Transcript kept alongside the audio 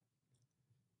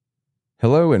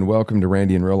Hello and welcome to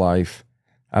Randy in Real Life.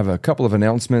 I have a couple of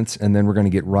announcements and then we're going to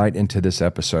get right into this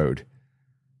episode.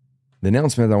 The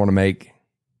announcement I want to make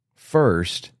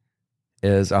first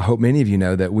is I hope many of you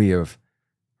know that we have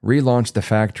relaunched The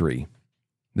Factory.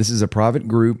 This is a private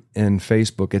group in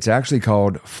Facebook. It's actually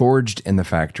called Forged in the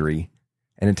Factory,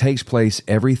 and it takes place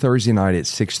every Thursday night at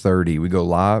 6:30. We go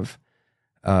live.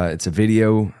 It's a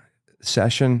video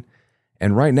session.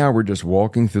 And right now we're just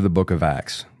walking through the book of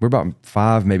Acts. We're about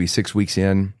 5, maybe 6 weeks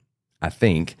in, I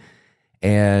think.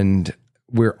 And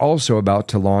we're also about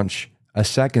to launch a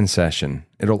second session.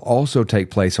 It'll also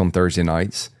take place on Thursday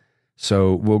nights.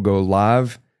 So we'll go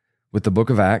live with the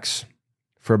book of Acts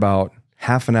for about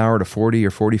half an hour to 40 or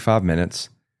 45 minutes.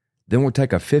 Then we'll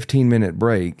take a 15-minute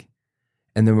break.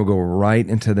 And then we'll go right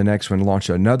into the next one, launch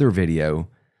another video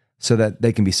so that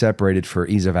they can be separated for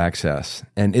ease of access.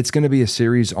 And it's going to be a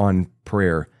series on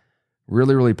prayer.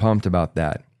 Really, really pumped about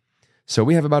that. So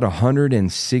we have about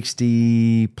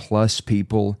 160 plus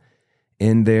people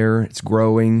in there. It's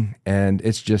growing, and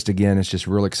it's just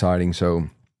real exciting.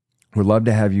 So we'd love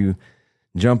to have you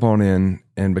jump on in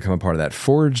and become a part of that.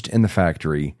 Forged in the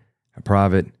Factory, a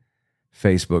private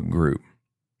Facebook group.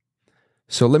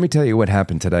 So let me tell you what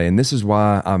happened today, and this is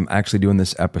why I'm actually doing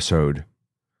this episode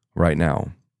right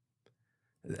now.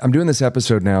 I'm doing this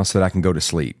episode now so that I can go to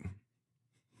sleep,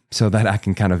 so that I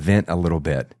can kind of vent a little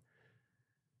bit.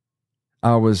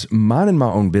 I was minding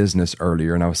my own business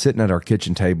earlier, and I was sitting at our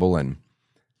kitchen table, and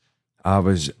I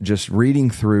was just reading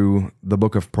through the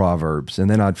book of Proverbs, and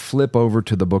then I'd flip over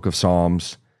to the book of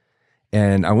Psalms,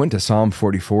 and I went to Psalm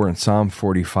 44 and Psalm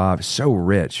 45. So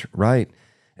rich, right?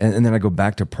 And then I go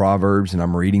back to Proverbs, and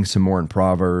I'm reading some more in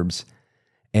Proverbs,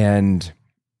 and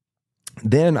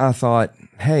then I thought,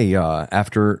 hey,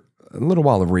 after a little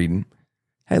while of reading,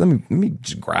 hey, let me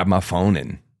just grab my phone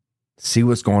and see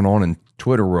what's going on in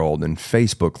Twitter world and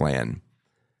Facebook land.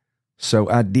 So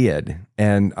I did,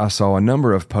 and I saw a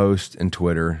number of posts in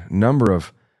Twitter, a number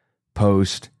of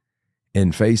posts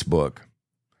in Facebook,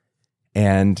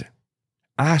 and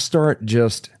I start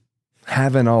just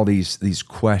having all these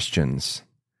questions,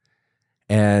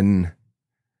 and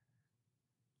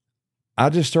I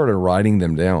just started writing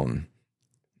them down.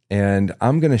 And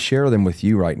I'm going to share them with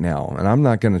you right now. And I'm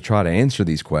not going to try to answer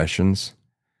these questions.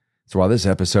 That's why this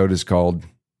episode is called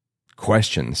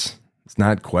Questions. It's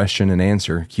not question and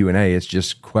answer, Q&A. It's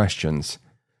just questions.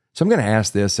 So I'm going to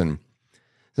ask this. And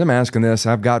as I'm asking this,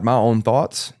 I've got my own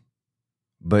thoughts.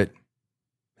 But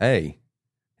hey,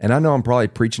 and I know I'm probably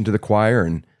preaching to the choir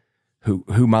and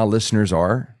who my listeners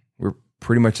are. We're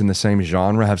pretty much in the same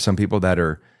genre. I have some people that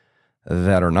are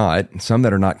not, some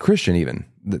that are not Christian even.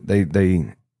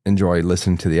 They enjoy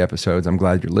listening to the episodes. I'm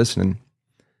glad you're listening.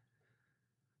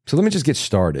 So let me just get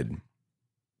started.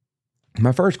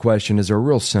 My first question is a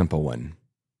real simple one,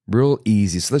 real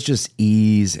easy. So let's just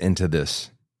ease into this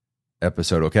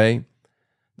episode, okay?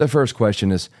 The first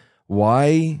question is,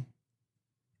 why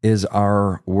is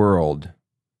our world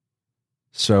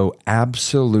so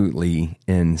absolutely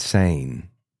insane?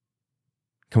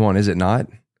 Come on, is it not?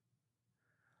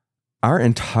 Our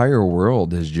entire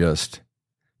world is just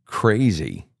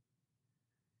crazy.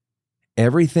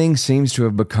 Everything seems to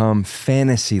have become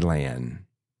fantasy land.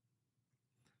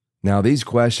 Now, these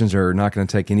questions are not going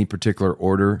to take any particular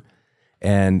order,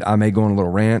 and I may go on a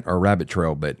little rant or rabbit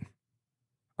trail, but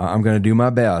I'm going to do my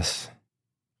best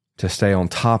to stay on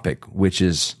topic, which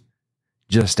is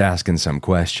just asking some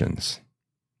questions.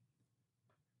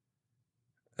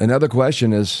 Another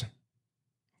question is,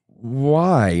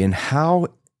 why and how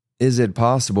is it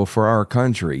possible for our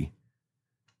country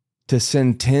to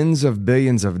send tens of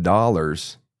billions of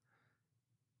dollars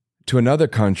to another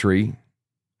country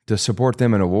to support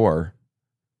them in a war,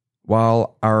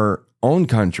 while our own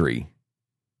country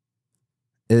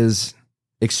is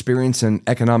experiencing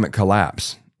economic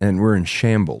collapse and we're in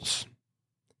shambles?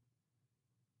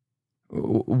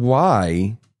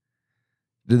 Why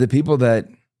do the people that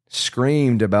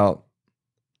screamed about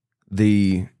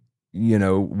the,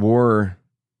 war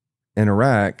in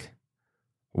Iraq,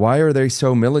 why are they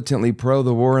so militantly pro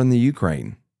the war in the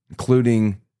Ukraine,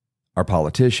 including our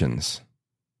politicians?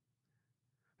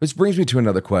 Which brings me to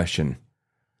another question.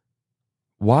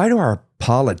 Why do our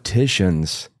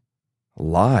politicians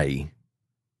lie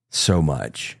so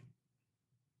much?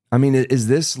 I mean, is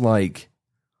this like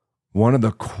one of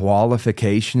the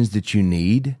qualifications that you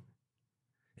need?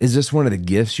 Is this one of the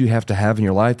gifts you have to have in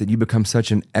your life, that you become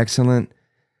such an excellent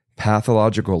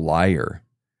pathological liar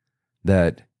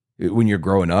that when you're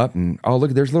growing up and, oh,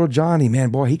 look, there's little Johnny, man,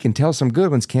 boy, he can tell some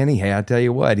good ones, can he? Hey, I tell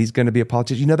you what, he's going to be a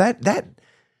politician. That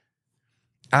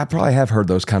I probably have heard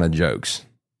those kind of jokes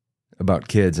about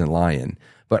kids and lying.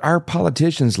 But our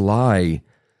politicians lie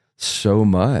so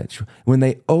much. When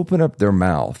they open up their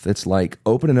mouth, it's like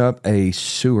opening up a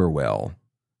sewer well.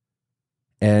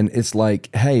 And it's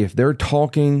like, hey, if they're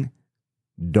talking,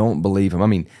 don't believe them. I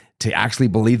mean, to actually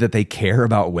believe that they care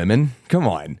about women, come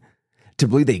on. To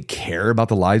believe they care about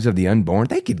the lives of the unborn,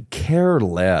 they could care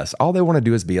less. All they want to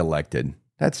do is be elected.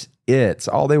 That's it. It's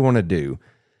all they want to do.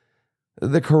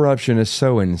 The corruption is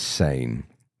so insane.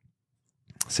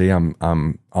 See, I'm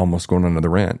almost going on another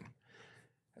rant.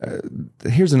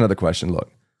 Here's another question.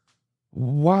 Look,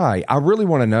 why? I really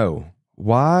want to know,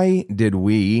 why did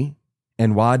we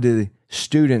and why do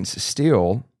students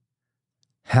still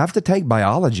have to take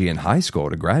biology in high school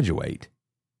to graduate?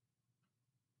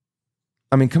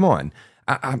 I mean, come on.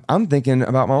 I'm thinking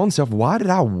about my own self. Why did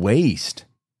I waste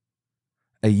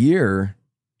a year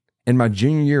in my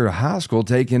junior year of high school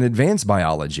taking advanced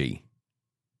biology,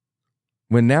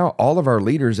 when now all of our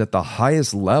leaders at the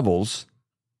highest levels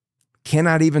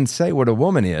cannot even say what a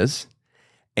woman is,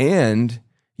 and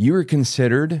you are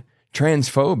considered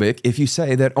transphobic if you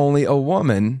say that only a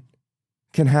woman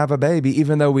can have a baby,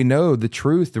 even though we know the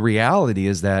truth, the reality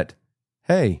is that,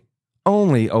 hey,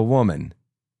 only a woman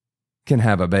can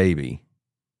have a baby.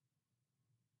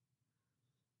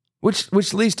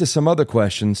 Which leads to some other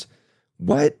questions.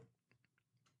 What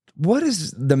is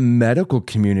the medical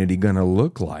community going to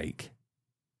look like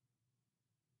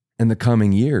in the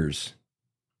coming years?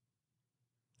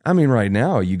 I mean, right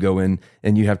now you go in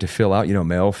and you have to fill out,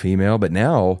 male, female, but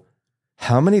now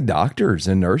how many doctors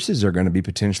and nurses are going to be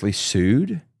potentially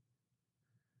sued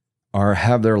or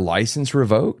have their license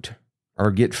revoked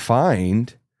or get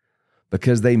fined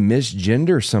because they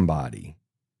misgender somebody?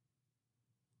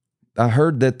 I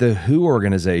heard that the WHO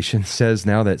organization says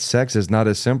now that sex is not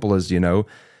as simple as,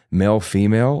 male,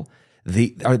 female.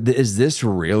 Is this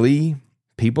really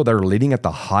people that are leading at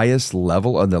the highest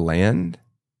level of the land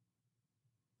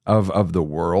of the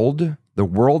world? The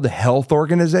World Health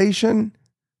Organization?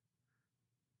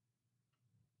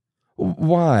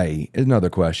 Why? Another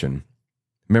question.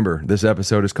 Remember, this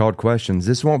episode is called Questions.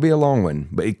 This won't be a long one,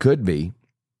 but it could be.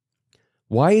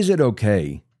 Why is it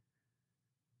okay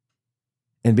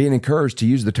and being encouraged to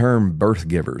use the term birth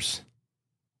givers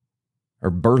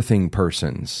or birthing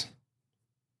persons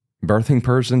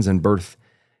and birth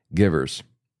givers?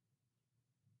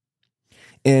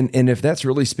 And if that's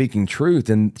really speaking truth,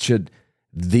 then should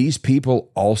these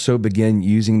people also begin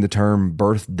using the term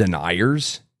birth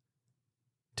deniers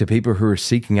to people who are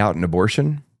seeking out an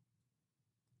abortion?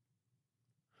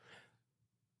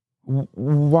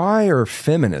 Why are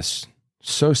feminists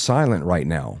so silent right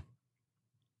now,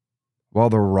 while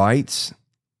the rights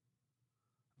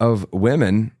of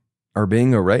women are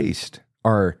being erased?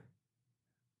 Are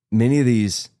many of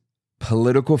these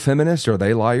political feminists, are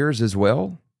they liars as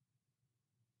well?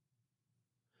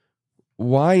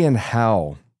 Why and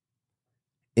how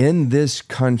in this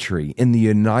country, in the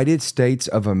United States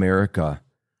of America,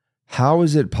 how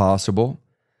is it possible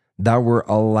that we're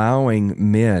allowing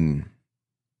men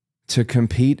to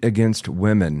compete against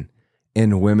women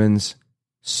in women's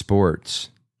sports?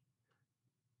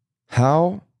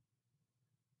 How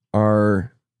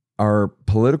are our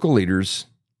political leaders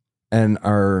and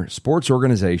our sports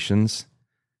organizations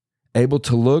able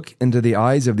to look into the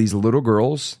eyes of these little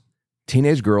girls,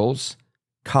 teenage girls,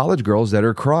 college girls that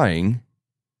are crying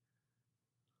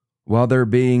while they're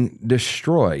being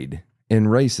destroyed in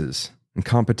races and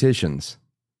competitions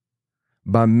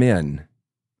by men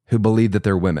who believe that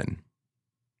they're women?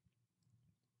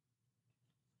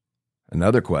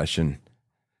 Another question.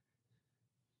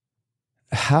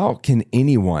 How can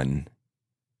anyone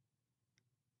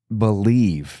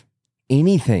believe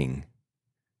anything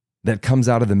that comes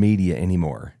out of the media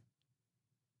anymore?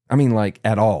 I mean, like,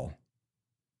 at all.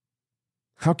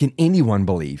 How can anyone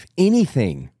believe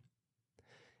anything?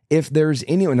 If there's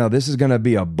anyone, now this is going to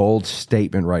be a bold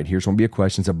statement right here. So it won't be a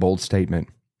question, it's a bold statement.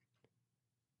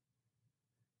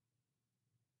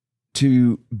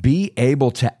 To be able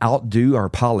to outdo our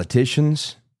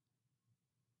politicians,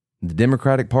 the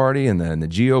Democratic Party and the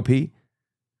GOP,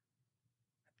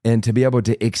 and to be able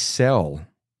to excel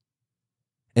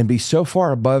and be so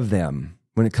far above them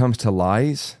when it comes to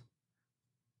lies,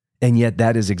 and yet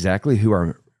that is exactly who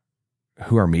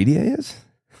our media is?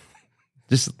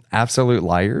 Just absolute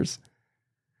liars?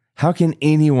 How can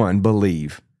anyone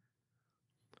believe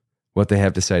what they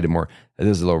have to say to more?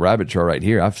 This is a little rabbit trail right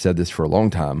here. I've said this for a long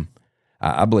time.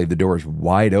 I believe the door is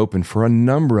wide open for a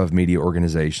number of media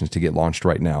organizations to get launched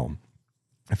right now.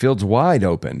 The field's wide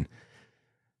open.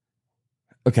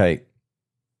 Okay,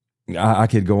 I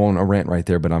could go on a rant right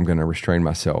there, but I'm going to restrain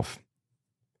myself.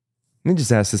 Let me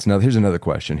just ask this here's another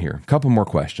question here. A couple more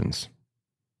questions.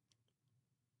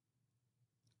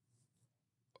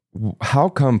 How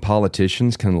come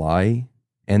politicians can lie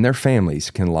and their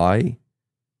families can lie,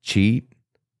 cheat,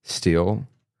 steal,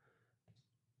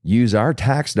 use our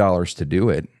tax dollars to do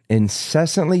it,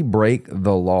 incessantly break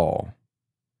the law,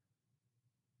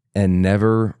 and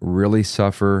never really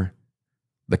suffer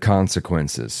the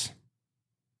consequences?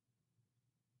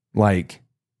 Like,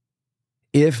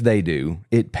 if they do,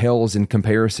 it pales in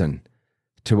comparison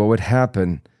to what would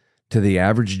happen to the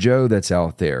average Joe that's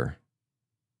out there.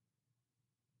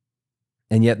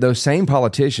 And yet those same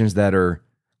politicians that are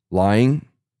lying,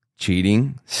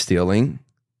 cheating, stealing,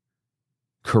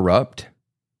 corrupt,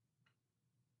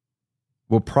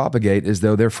 will propagate as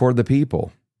though they're for the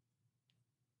people.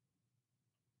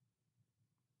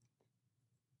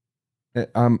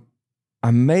 I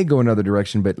may go another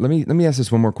direction, but let me ask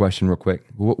this one more question real quick.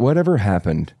 Whatever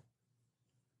happened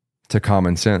to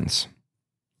common sense?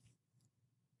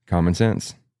 Common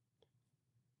sense.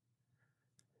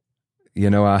 You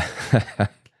know,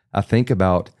 I think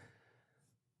about,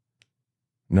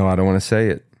 no, I don't want to say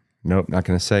it. Nope, not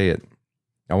going to say it.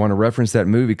 I want to reference that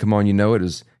movie. Come on, you know it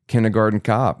is Kindergarten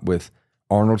Cop with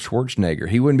Arnold Schwarzenegger.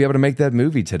 He wouldn't be able to make that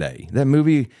movie today.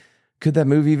 Could that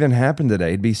movie even happen today?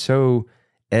 It'd be so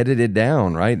edited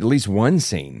down, right? At least one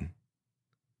scene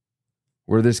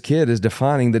where this kid is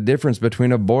defining the difference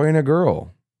between a boy and a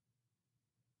girl.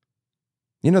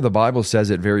 You know, the Bible says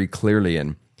it very clearly.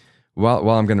 And while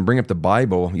I'm going to bring up the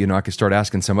Bible, you know, I could start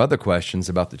asking some other questions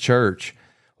about the church.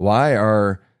 Why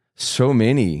are so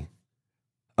many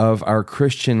of our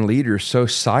Christian leaders so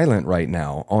silent right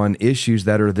now on issues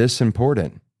that are this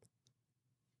important?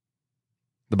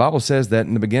 The Bible says that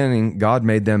in the beginning, God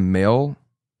made them male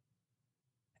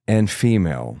and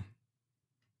female.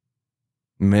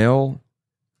 Male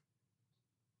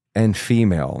and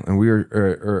female. And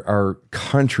our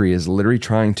country is literally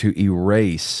trying to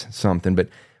erase something, but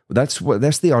that's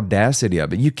the audacity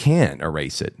of it. You can't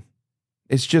erase it.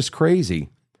 It's just crazy.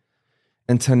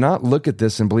 And to not look at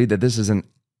this and believe that this is an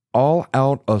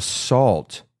all-out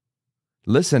assault,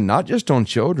 listen, not just on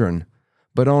children,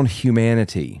 but on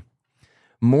humanity.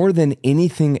 More than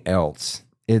anything else,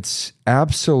 it's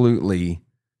absolutely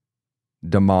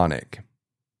demonic.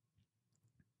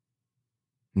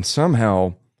 And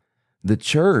somehow the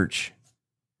church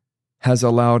has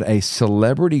allowed a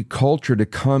celebrity culture to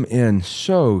come in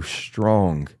so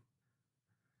strong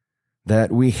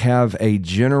that we have a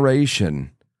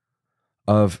generation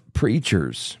of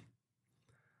preachers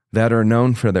that are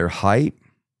known for their hype.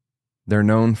 They're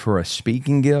known for a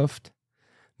speaking gift.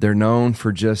 They're known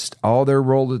for just all their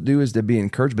role to do is to be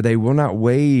encouraged, but they will not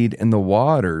wade in the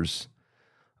waters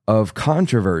of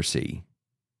controversy.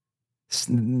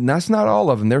 That's not all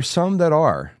of them. There's some that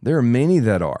are. There are many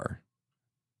that are.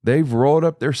 They've rolled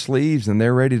up their sleeves and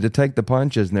they're ready to take the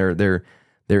punches and they're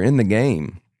in the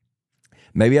game.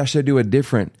 Maybe I should do a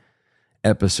different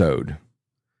episode,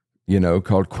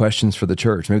 called Questions for the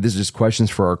Church. Maybe this is just questions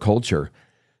for our culture.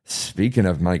 Speaking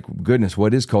of, my goodness,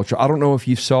 what is culture? I don't know if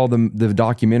you saw the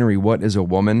documentary, What is a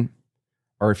Woman?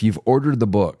 Or if you've ordered the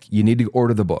book. You need to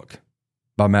order the book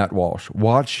by Matt Walsh.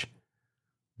 Watch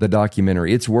the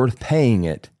documentary. It's worth paying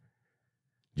it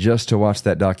just to watch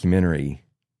that documentary.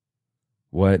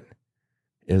 What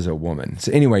is a woman?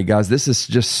 So anyway, guys, this is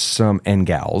just some, and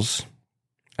gals,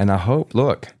 and I hope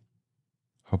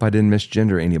I didn't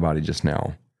misgender anybody just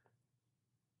now.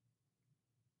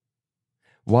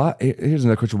 Here's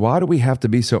another question. Why do we have to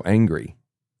be so angry?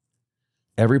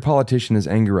 Every politician is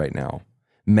angry right now.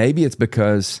 Maybe it's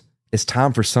because it's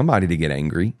time for somebody to get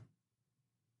angry.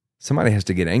 Somebody has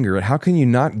to get angry. How can you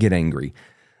not get angry?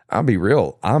 I'll be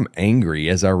real. I'm angry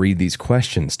as I read these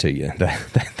questions to you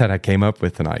that I came up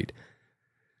with tonight.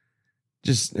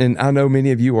 And I know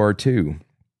many of you are too.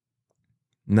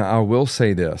 Now, I will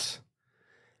say this.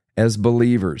 As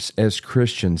believers, as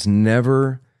Christians,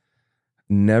 never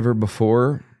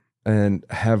before and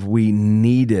have we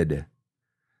needed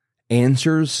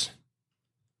answers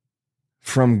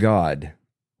from God.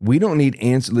 We don't need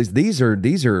answers. These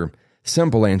are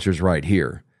simple answers right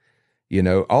here.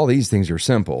 All these things are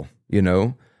simple.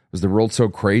 Was the world so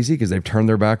crazy because they've turned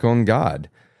their back on God?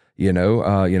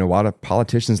 Why do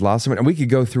politicians lie so much? And we could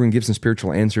go through and give some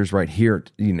spiritual answers right here,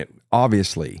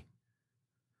 obviously.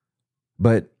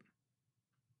 But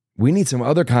we need some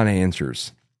other kind of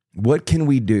answers. What can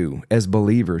we do as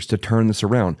believers to turn this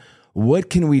around? What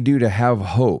can we do to have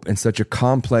hope in such a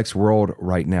complex world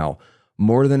right now?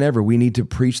 More than ever, we need to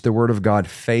preach the word of God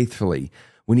faithfully.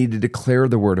 We need to declare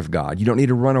the word of God. You don't need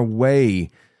to run away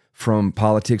from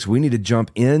politics. We need to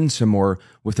jump in some more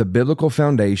with a biblical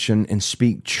foundation and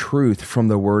speak truth from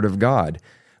the Word of God.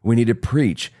 We need to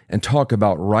preach and talk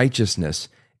about righteousness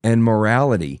and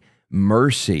morality,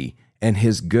 mercy, and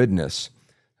His goodness.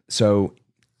 So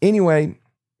anyway,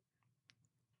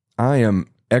 I am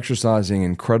exercising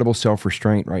incredible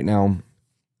self-restraint right now,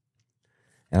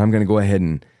 and I'm going to go ahead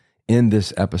and end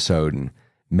this episode, and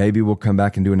maybe we'll come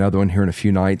back and do another one here in a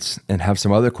few nights and have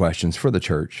some other questions for the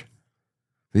church.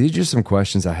 These are just some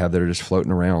questions I have that are just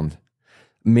floating around.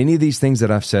 Many of these things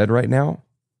that I've said right now,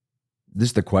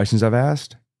 just the questions I've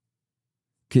asked,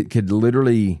 could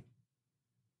literally,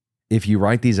 if you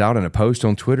write these out in a post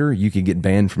on Twitter, you could get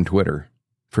banned from Twitter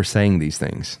for saying these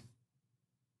things.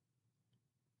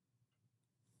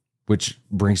 Which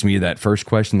brings me to that first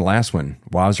question, the last one.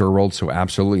 Why is our world so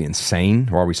absolutely insane?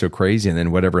 Why are we so crazy? And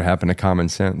then whatever happened to common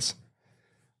sense?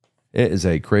 It is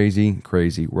a crazy,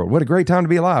 crazy world. What a great time to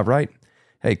be alive, right?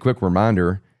 Hey, quick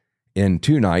reminder, in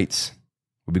 2 nights,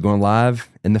 we'll be going live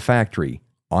in the factory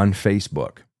on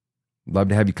Facebook. Love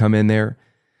to have you come in there,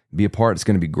 be a part. It's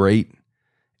going to be great.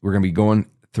 We're going to be going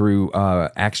through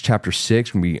Acts chapter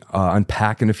 6. We're going to be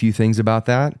unpacking a few things about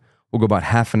that. We'll go about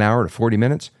half an hour to 40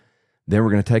 minutes. Then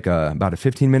we're going to take about a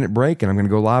 15-minute break, and I'm going to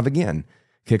go live again,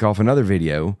 kick off another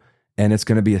video, and it's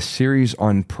going to be a series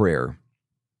on prayer.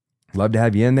 Love to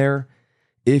have you in there.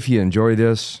 If you enjoy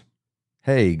this,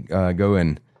 hey, go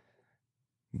and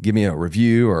give me a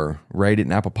review or rate it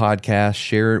in Apple Podcasts,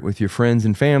 share it with your friends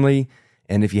and family.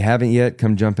 And if you haven't yet,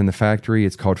 come jump in the factory.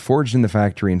 It's called Forged in the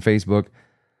Factory in Facebook.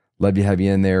 Love to have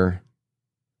you in there.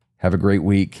 Have a great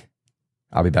week.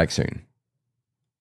 I'll be back soon.